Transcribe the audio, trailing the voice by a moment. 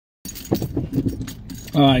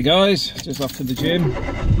Alright guys, just off to the gym.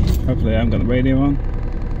 Hopefully I haven't got the radio on.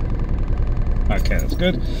 Okay, that's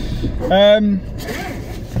good.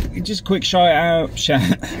 Just a quick shout out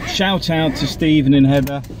to Stephen and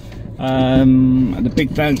Heather. And a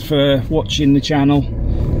big thanks for watching the channel.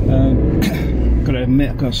 Gotta admit,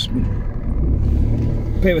 I've got a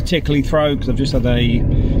bit of a tickly throat because I've just had a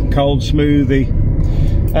cold smoothie.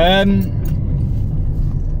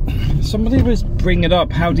 Somebody was bringing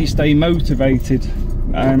up, how do you stay motivated?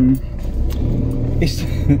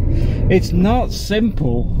 It's not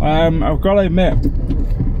simple. I've got to admit,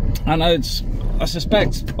 I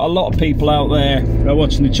suspect a lot of people out there who are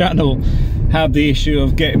watching the channel have the issue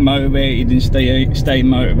of getting motivated and staying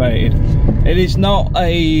motivated. It is not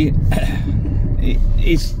a,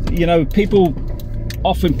 it's, you know, people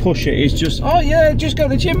often push it. It's just, oh yeah, just go to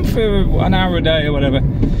the gym for an hour a day or whatever.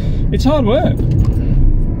 It's hard work.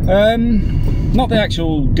 Not the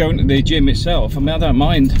actual going to the gym itself. I mean, I don't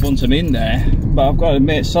mind once I'm in there, but I've got to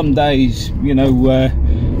admit, some days, you know,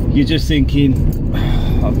 you're just thinking,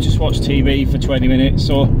 I've just watched TV for 20 minutes,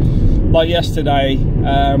 or like yesterday,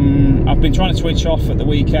 I've been trying to switch off at the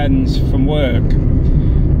weekends from work.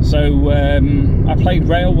 So I played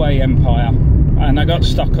Railway Empire and I got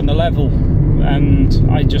stuck on the level, and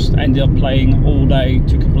I just ended up playing all day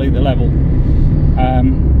to complete the level.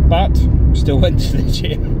 But still went to the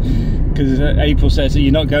gym because April says, are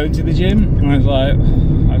you not going to the gym? And I was like,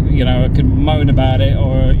 you know, I could moan about it,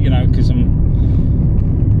 or, you know, because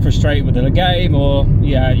I'm frustrated with the game, or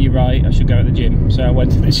yeah, you're right, I should go to the gym. So I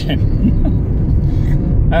went to the gym.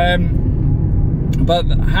 But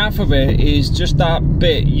half of it is just that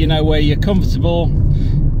bit, you know, where you're comfortable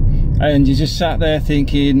and you just sat there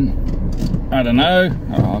thinking, I don't know,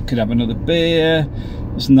 oh, I could have another beer,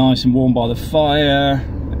 it's nice and warm by the fire,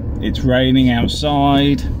 it's raining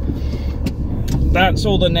outside. That's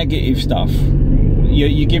all the negative stuff.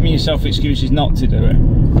 You're giving yourself excuses not to do it.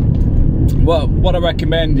 Well, what I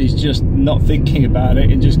recommend is just not thinking about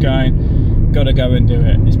it and just going, gotta go and do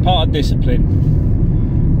it. It's part of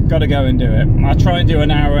discipline. Gotta go and do it. I try and do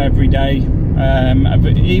an hour every day.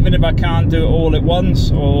 Even if I can't do it all at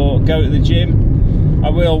once or go to the gym,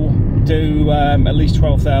 I will do at least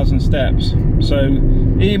 12,000 steps. So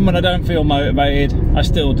even when I don't feel motivated, I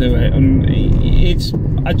still do it. And it's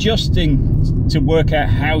adjusting to work out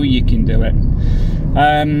how you can do it.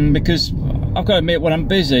 Because I've got to admit, when I'm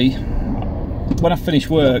busy, when I finish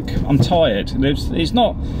work, I'm tired. It's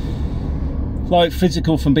not like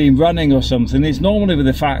physical from being running or something. It's normally with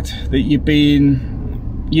the fact that you've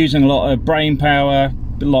been using a lot of brain power,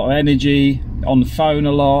 a lot of energy, on the phone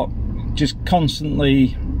a lot, just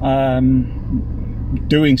constantly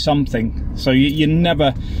doing something. So you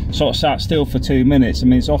never sort of sat still for 2 minutes. I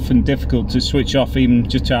mean, it's often difficult to switch off, even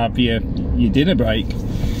just to have your dinner break,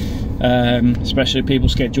 especially if people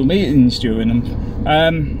schedule meetings during them.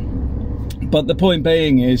 But the point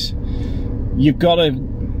being is, you've got to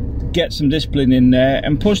get some discipline in there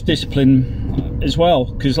and push discipline as well,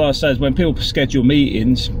 because like I said, when people schedule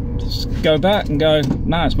meetings, just go back and go,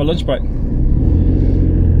 nah, it's my lunch break.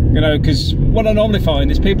 You know, because what I normally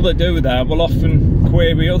find is people that do that will often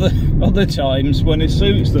query other times when it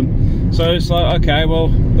suits them. So it's like, okay, well,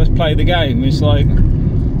 let's play the game. It's like,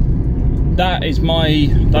 that's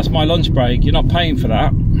my lunch break. You're not paying for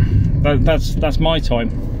that. That's my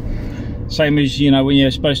time. Same as, you know, when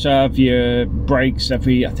you're supposed to have your breaks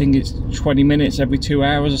every, I think it's 20 minutes every 2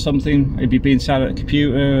 hours or something, if you're being sat at a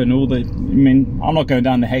computer and all the, I mean, I'm not going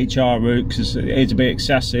down the HR route because it's a bit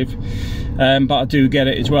excessive, but I do get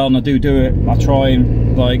it as well, and I do it. I try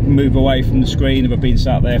and like move away from the screen if I've been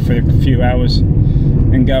sat there for a few hours,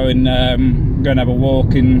 and go and have a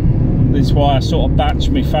walk. And that's why I sort of batch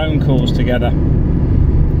my phone calls together.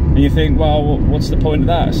 And you think, well, what's the point of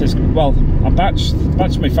that? It says, well, I batch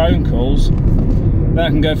my phone calls, then I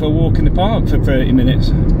can go for a walk in the park for 30 minutes.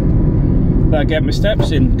 Then I get my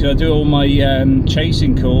steps in, because I do all my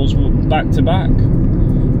chasing calls back to back.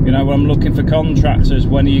 You know, when I'm looking for contractors,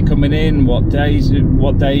 when are you coming in, what day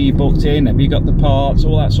are you booked in, have you got the parts,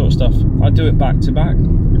 all that sort of stuff. I do it back to back.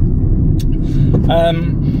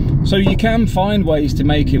 So you can find ways to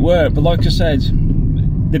make it work, but like I said,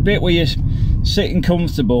 the bit where you're sitting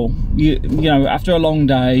comfortable, you know, after a long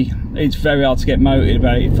day, it's very hard to get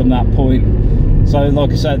motivated from that point. So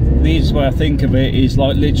like I said, the easiest way I think of it is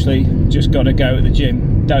like literally just got to go at the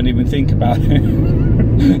gym, don't even think about it.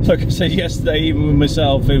 Like I said yesterday, even with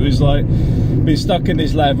myself, it was like, been stuck in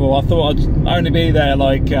this level, I thought I'd only be there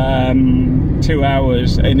like 2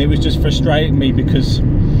 hours, and it was just frustrating me because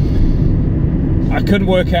I couldn't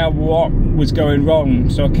work out what was going wrong,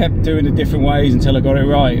 so I kept doing it different ways until I got it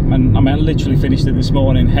right. And I mean, I literally finished it this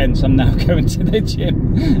morning, hence I'm now going to the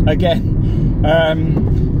gym again.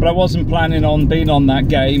 But I wasn't planning on being on that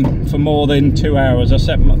game for more than 2 hours. I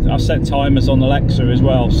set timers on Alexa as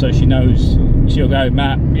well, so she knows. She'll go,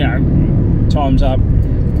 Matt, you know, time's up.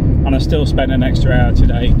 And I still spent an extra hour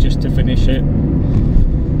today just to finish it.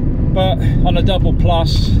 But on a double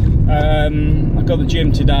plus, I've got the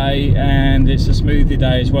gym today, and it's a smoothie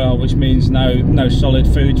day as well, which means no solid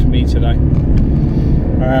food for me today.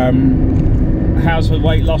 How's the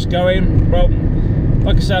weight loss going? Well,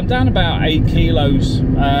 like I said, I'm down about 8 kilos.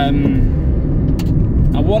 I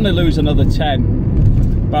want to lose another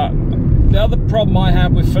 10, but the other problem I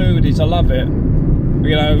have with food is I love it.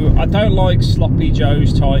 You know, I don't like sloppy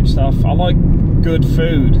joes type stuff. I like good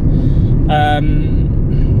food.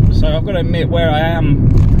 So I've got to admit, where I am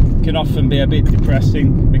can often be a bit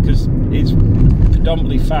depressing because it's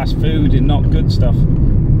predominantly fast food and not good stuff.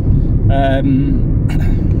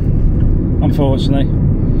 Unfortunately.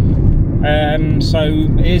 So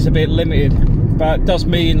it is a bit limited, but it does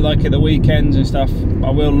mean, like at the weekends and stuff,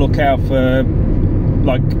 I will look out for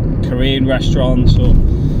like Korean restaurants, or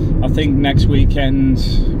I think next weekend,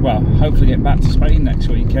 well, hopefully get back to Spain next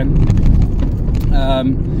weekend.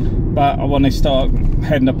 But I want to start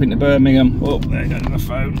heading up into Birmingham. Oh, there goes my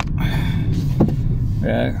phone.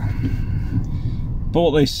 Yeah.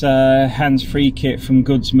 Bought this hands-free kit from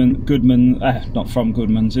Goodman, not from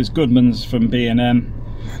Goodman's, it's Goodman's from B&M.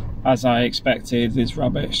 As I expected, it's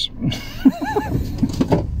rubbish.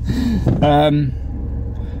 I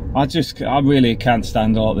really can't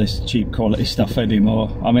stand all this cheap quality stuff anymore.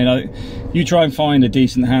 I mean, you try and find a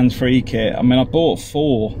decent hands-free kit. I mean, I bought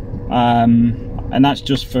 4, and that's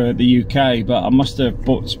just for the UK, but I must have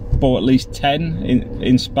bought at least 10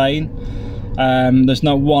 in Spain. There's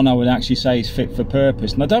not one I would actually say is fit for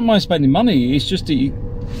purpose, and I don't mind spending money. It's just that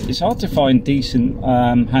it's hard to find decent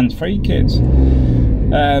hands-free kits.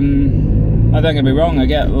 I don't get me wrong, I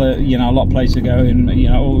get, you know, a lot of places are going, you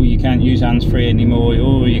know, oh, you can't use hands-free anymore,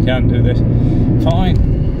 oh, you can't do this. Fine,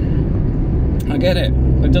 I get it,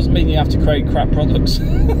 but it doesn't mean you have to create crap products.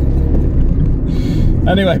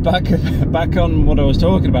 Anyway, back on what I was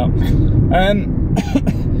talking about.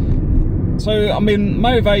 So I mean,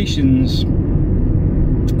 motivations,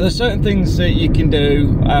 there's certain things that you can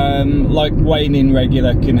do, like weighing in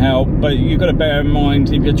regular can help, but you've got to bear in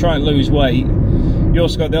mind, if you're trying to lose weight, you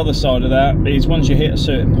also got the other side of that, is once you hit a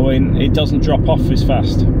certain point, it doesn't drop off as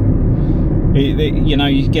fast. You know,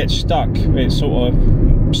 you get stuck at sort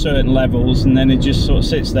of certain levels, and then it just sort of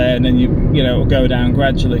sits there, and then you know, it'll go down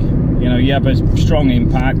gradually. You know, you have a strong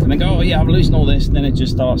impact, and then go, oh yeah, I'm losing all this, and then it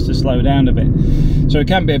just starts to slow down a bit. So it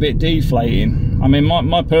can be a bit deflating. I mean,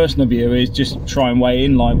 my personal view is just try and weigh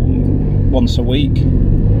in like once a week.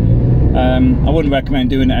 I wouldn't recommend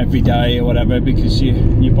doing it every day or whatever, because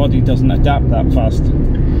your body doesn't adapt that fast.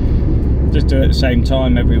 Just do it at the same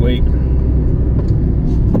time every week.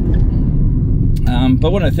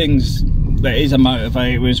 But one of the things that is a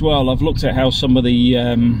motivator as well, I've looked at how some of the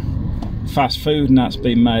fast food and that's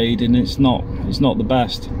been made, and it's not the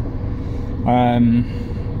best.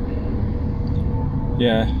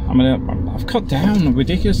 Yeah, I mean, I've cut down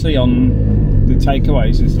ridiculously on the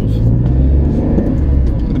takeaways and stuff.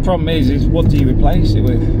 But the problem is what do you replace it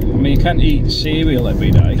with? I mean, you can't eat cereal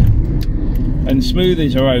every day, and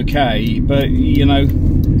smoothies are okay, but you know,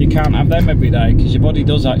 you can't have them every day because your body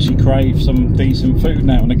does actually crave some decent food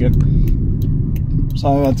now and again.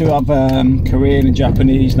 So I do have Korean and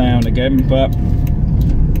Japanese now and again, but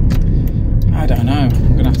I don't know.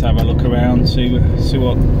 I'm gonna have to have a look around, see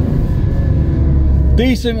what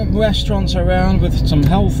decent restaurants are around with some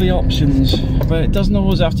healthy options. But it doesn't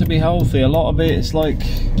always have to be healthy. A lot of it is like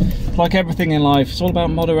everything in life. It's all about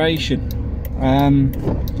moderation.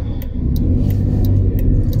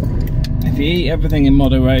 If you eat everything in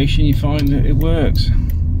moderation, you find that it works.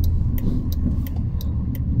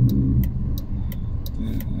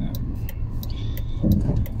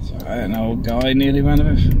 So an old guy nearly ran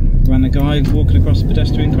a guy walking across the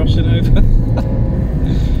pedestrian crossing over.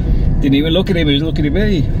 Didn't even look at him, he was looking at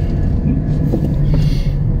me.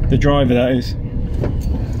 The driver, that is.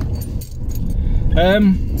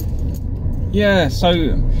 Yeah,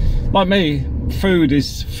 so like me, food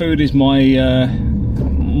is my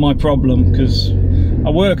problem, because I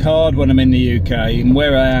work hard when I'm in the UK, and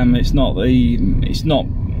where I am, it's not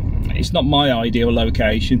my ideal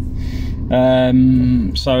location.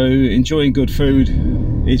 So enjoying good food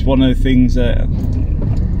is one of the things that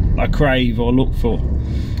I crave or look for.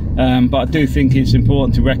 But I do think it's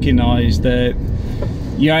important to recognise that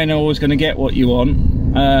you ain't always going to get what you want,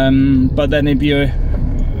 But then if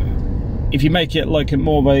you make it like a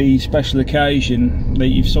more of a special occasion that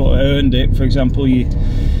you've sort of earned it, for example, you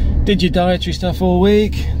did your dietary stuff all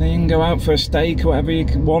week, then you can go out for a steak or whatever you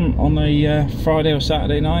want on a Friday or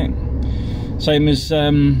Saturday night. Same as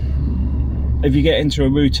if you get into a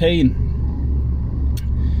routine,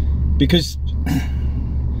 because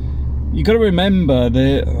you got to remember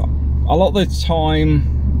that a lot of the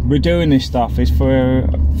time we're doing this stuff is for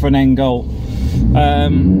an end goal.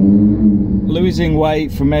 Losing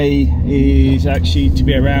weight for me is actually to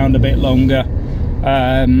be around a bit longer,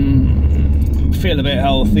 feel a bit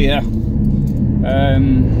healthier,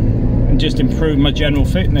 and just improve my general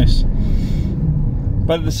fitness.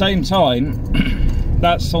 But at the same time,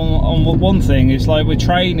 that's on one thing. It's like we're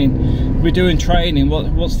doing training.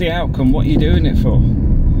 What's the outcome? What are you doing it for?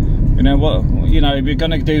 You know what? You know, if you're going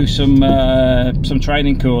to do some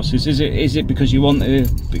training courses, is it because you want to,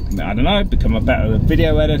 I don't know, become a better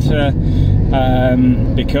video editor,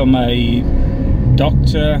 become a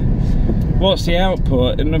doctor? What's the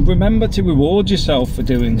output? And remember to reward yourself for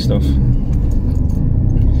doing stuff,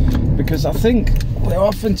 because I think we're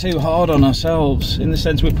often too hard on ourselves, in the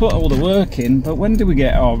sense we put all the work in, but when do we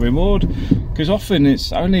get our reward? Because often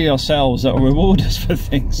it's only ourselves that will reward us for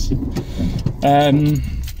things. And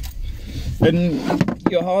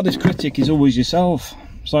your hardest critic is always yourself.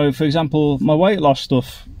 So for example, my weight loss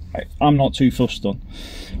stuff, I'm not too fussed on.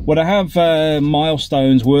 When I have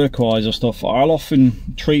milestones work-wise or stuff, I'll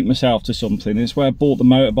often treat myself to something. It's where I bought the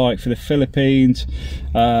motorbike for the Philippines.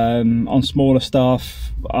 On smaller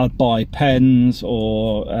stuff, I'd buy pens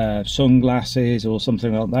or sunglasses or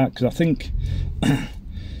something like that, because I think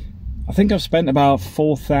I've spent about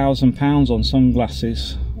 £4,000 on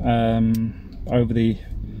sunglasses probably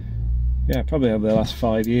over the last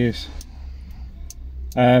 5 years.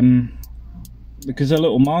 Because they're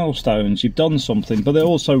little milestones, you've done something, but they're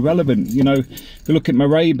also relevant. You know, if you look at my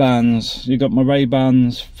Ray-Bans, you got my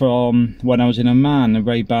Ray-Bans from when I was in Oman, and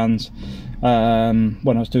Ray-Bans when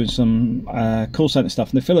I was doing some call centre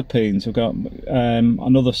stuff in the Philippines. I've got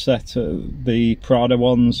another set of the Prada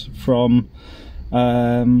ones from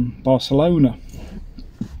Barcelona.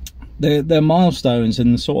 They're milestones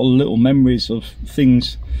and sort of little memories of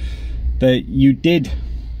things that you did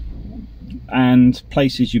and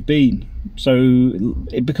places you've been. So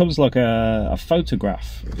it becomes like a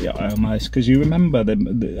photograph, almost, because you remember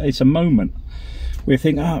it's a moment where you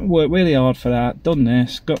think, oh, worked really hard for that, done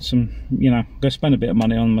this, got some, you know, go spend a bit of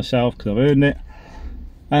money on myself because I've earned it.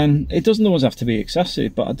 And it doesn't always have to be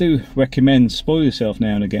excessive, but I do recommend spoil yourself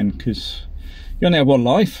now and again, because you only have one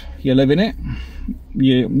life, you're living it.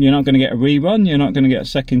 You're not going to get a rerun, you're not going to get a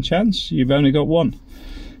second chance, you've only got one.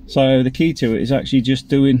 So the key to it is actually just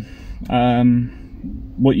doing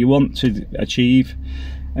what you want to achieve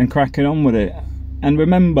and cracking on with it. And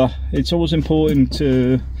remember, it's always important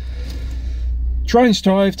to try and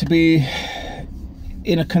strive to be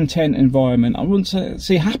in a content environment. I wouldn't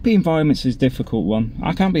say happy environments is a difficult one.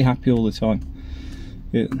 I can't be happy all the time.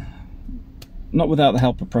 Not without the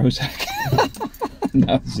help of Prozac.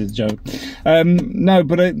 No, this is a joke. No,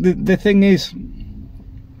 but the thing is,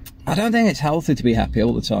 I don't think it's healthy to be happy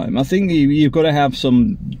all the time. I think you've got to have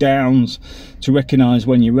some downs to recognise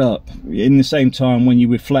when you're up. In the same time, when you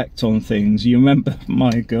reflect on things, you remember,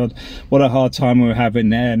 my God, what a hard time we were having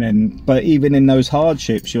there. But even in those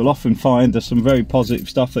hardships, you'll often find there's some very positive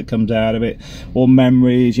stuff that comes out of it, or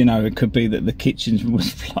memories. You know, it could be that the kitchen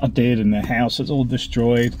was flooded and the house was all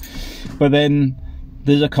destroyed, but then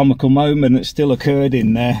there's a comical moment that still occurred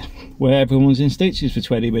in there, where everyone's in stitches for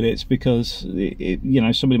 20 minutes because you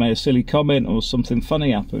know, somebody made a silly comment or something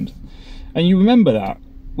funny happened, and you remember that.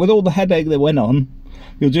 With all the headache that went on,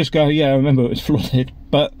 you'll just go, yeah, I remember it was flooded.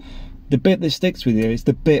 But the bit that sticks with you is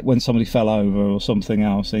the bit when somebody fell over or something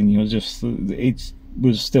else, and you'll just, it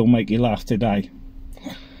will still make you laugh today.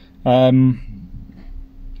 So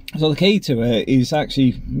the key to it is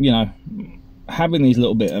actually, you know, having these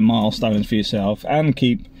little bit of milestones for yourself and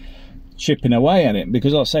keep chipping away at it,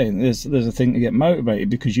 because like I say, there's a thing to get motivated,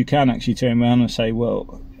 because you can actually turn around and say,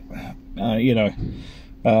 well, you know,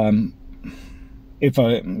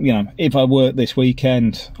 if I work this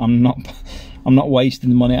weekend, I'm not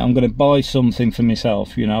wasting the money. I'm going to buy something for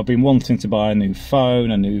myself. You know, I've been wanting to buy a new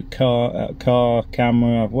phone, a new car,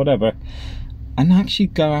 camera, whatever, and actually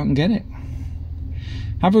go out and get it.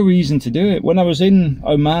 Have a reason to do it. When I was in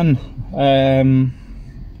Oman,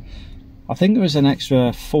 I think it was an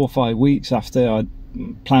extra 4 or 5 weeks after I'd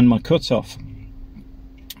planned my cut-off,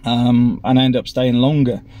 and I ended up staying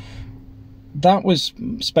longer. that was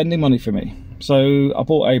spending money for me. So I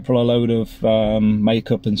bought April a load of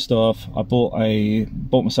makeup and stuff. I bought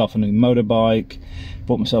myself a new motorbike,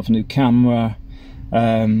 bought myself a new camera,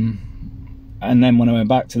 and then when I went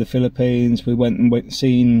back to the Philippines, we went and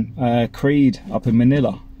seen Creed up in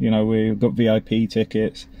Manila. You know, we got VIP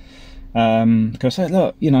tickets. Because I said,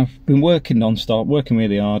 look, you know, I've been working non-stop, working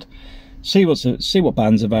really hard. See what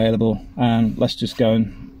band's available, and let's just go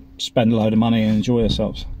and spend a load of money and enjoy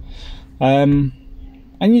ourselves. And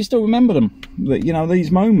you still remember them, you know,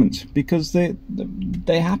 these moments, because they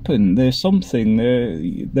happen. They're something.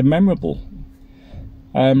 They're memorable.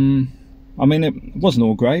 I mean, it wasn't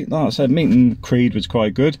all great. Like I said, meeting Creed was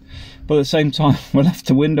quite good, but at the same time, we left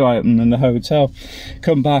the window open in the hotel,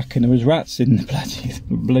 come back, and there was rats in the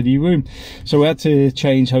bloody room. So we had to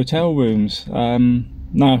change hotel rooms.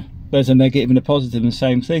 Now, there's a negative and a positive in the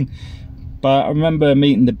same thing. But I remember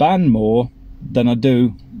meeting the band more than I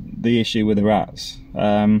do the issue with the rats.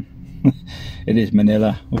 It is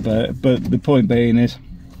Manila, but the point being is,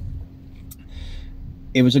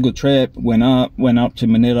 it was a good trip. Went up to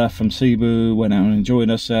Manila from Cebu, went out and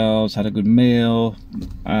enjoyed ourselves, had a good meal,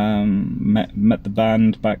 met the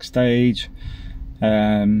band backstage.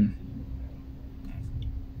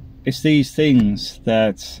 It's these things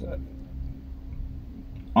that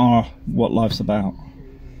are what life's about.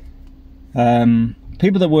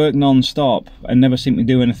 People that work non-stop and never seem to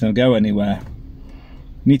do anything or go anywhere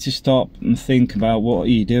need to stop and think about what are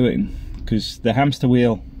you doing, because the hamster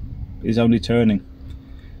wheel is only turning.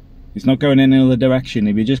 It's not going in any other direction.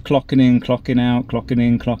 If you're just clocking in, clocking out, clocking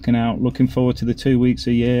in, clocking out, looking forward to the 2 weeks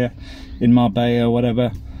a year in Marbella or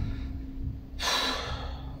whatever,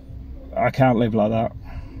 I can't live like that.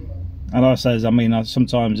 And like I says, I mean,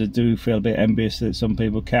 sometimes I do feel a bit envious that some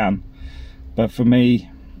people can, but for me,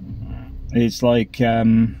 it's like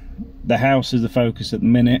the house is the focus at the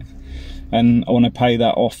minute, and I want to pay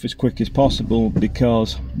that off as quick as possible,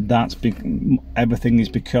 because everything is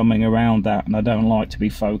becoming around that, and I don't like to be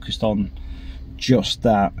focused on just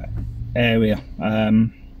that area.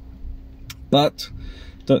 But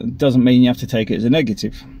that doesn't mean you have to take it as a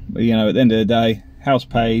negative. You know, at the end of the day, house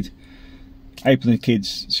paid, April and the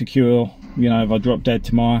kids secure. You know, if I drop dead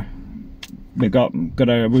tomorrow, we've got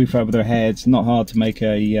a roof over their heads. Not hard to make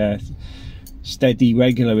a steady,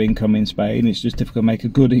 regular income in Spain. It's just difficult to make a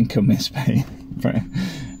good income in Spain.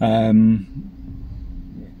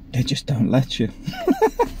 They just don't let you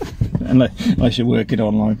unless you're working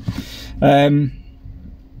online.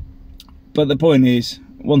 But the point is,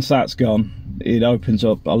 once that's gone, it opens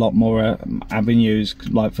up a lot more avenues,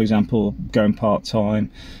 like for example going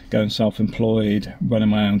part-time, going self-employed, running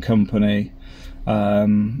my own company,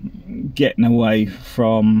 getting away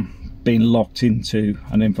from being locked into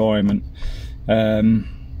an environment. Doesn't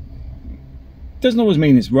always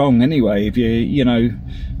mean it's wrong anyway. If you know,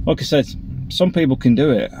 like I said, some people can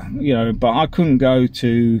do it, you know, but I couldn't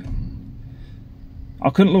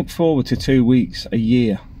look forward to 2 weeks a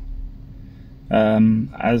year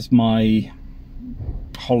as my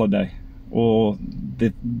holiday, or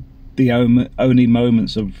the only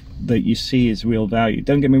moments of that you see as real value.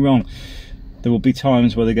 Don't get me wrong, there will be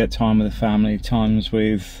times where they get time with the family, times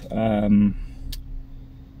with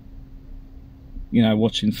you know,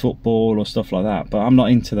 watching football or stuff like that, but I'm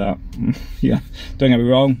not into that. Yeah, don't get me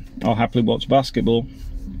wrong, I'll happily watch basketball,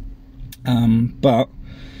 but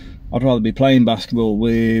I'd rather be playing basketball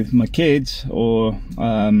with my kids, or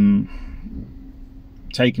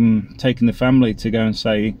taking the family to go and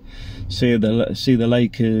see the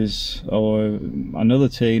Lakers or another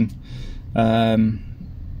team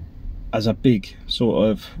as a big sort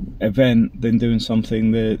of event, than doing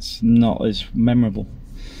something that's not as memorable.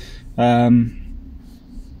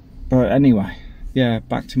 But anyway, yeah,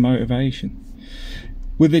 back to motivation.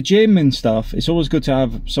 With the gym and stuff, it's always good to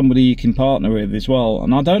have somebody you can partner with as well.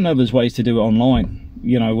 And I don't know if there's ways to do it online,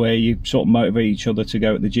 you know, where you sort of motivate each other to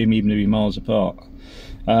go at the gym even if you're miles apart.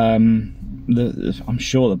 I'm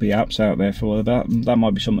sure there'll be apps out there for that. That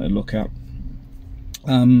might be something to look at.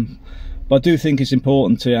 But I do think it's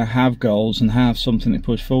important to have goals and have something to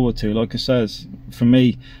push forward to. Like I says, for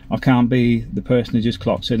me, I can't be the person who just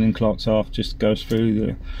clocks in and clocks off, just goes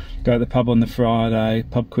through go to the pub on the Friday,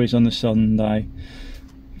 pub quiz on the Sunday,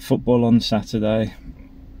 football on Saturday.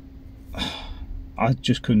 I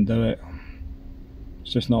just couldn't do it.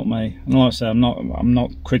 It's just not me. And like I say, I'm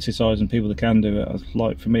not criticising people that can do it.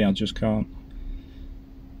 Like, for me, I just can't.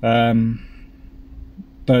 But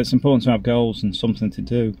it's important to have goals and something to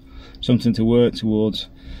do, something to work towards.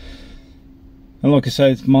 And like I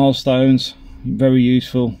said, milestones, very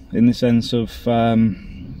useful in the sense of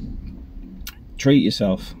treat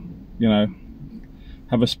yourself, you know,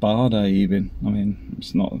 have a spa day even. I mean,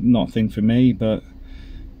 it's not a thing for me, but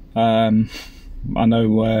I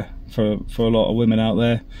know for a lot of women out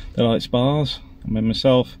there, they like spas. I mean,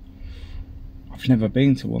 myself, I've never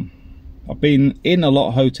been to one. I've been in a lot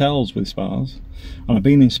of hotels with spas, and I've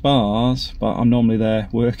been in spas, but I'm normally there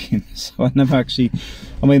working, so I never actually.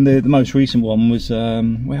 I mean, the most recent one was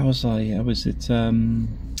where was I? Was it?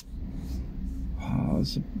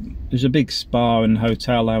 There's a big spa and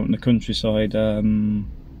hotel out in the countryside. I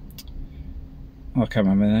can't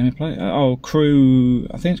remember the name of the place. Oh, Crew.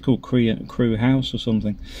 I think it's called Crew House or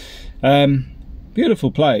something.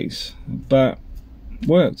 Beautiful place, but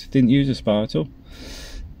worked. Didn't use a spa at all.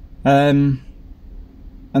 And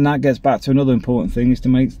that gets back to another important thing, is to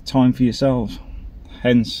make time for yourselves.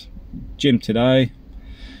 Hence, gym today.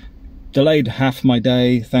 Delayed half my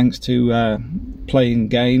day thanks to playing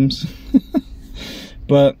games.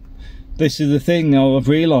 But this is the thing, I've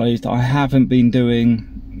realised I haven't been doing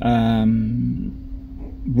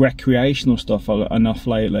recreational stuff enough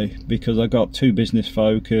lately, because I got too business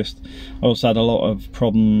focused. I also had a lot of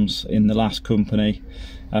problems in the last company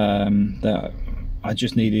that I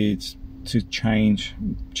just needed to change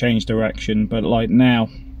direction. But like now,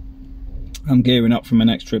 I'm gearing up for my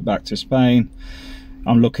next trip back to Spain.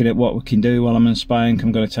 I'm looking at what we can do while I'm in Spain.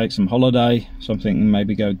 I'm going to take some holiday, something,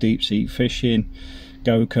 maybe go deep sea fishing,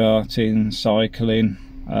 go-karting, cycling,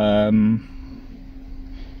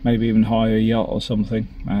 maybe even hire a yacht or something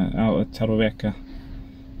out of Torrevieja.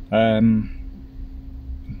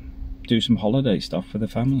 Do some holiday stuff for the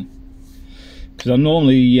family, because I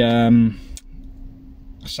normally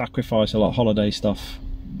sacrifice a lot of holiday stuff,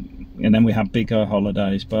 and then we have bigger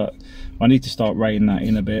holidays, but I need to start reining that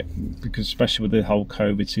in a bit, because especially with the whole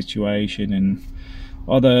COVID situation and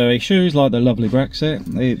other issues like the lovely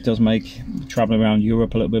Brexit, it does make travelling around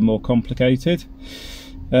Europe a little bit more complicated.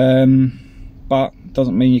 But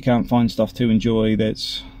doesn't mean you can't find stuff to enjoy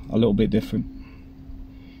that's a little bit different.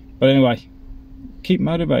 But anyway, keep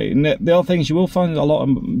motivated. And the other things, you will find a lot of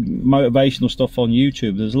motivational stuff on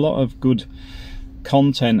YouTube. There's a lot of good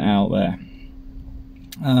content out there.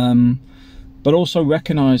 But also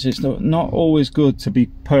recognise it's not always good to be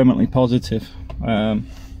permanently positive.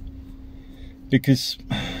 Because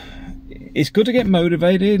it's good to get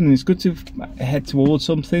motivated and it's good to head towards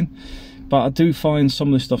something, but I do find some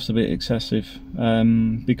of the stuff's a bit excessive,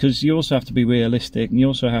 because you also have to be realistic, and you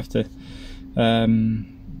also have to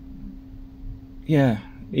yeah,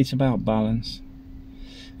 it's about balance.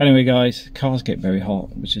 Anyway guys, cars get very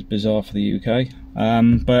hot, which is bizarre for the UK,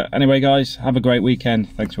 but anyway guys, have a great weekend.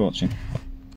 Thanks for watching.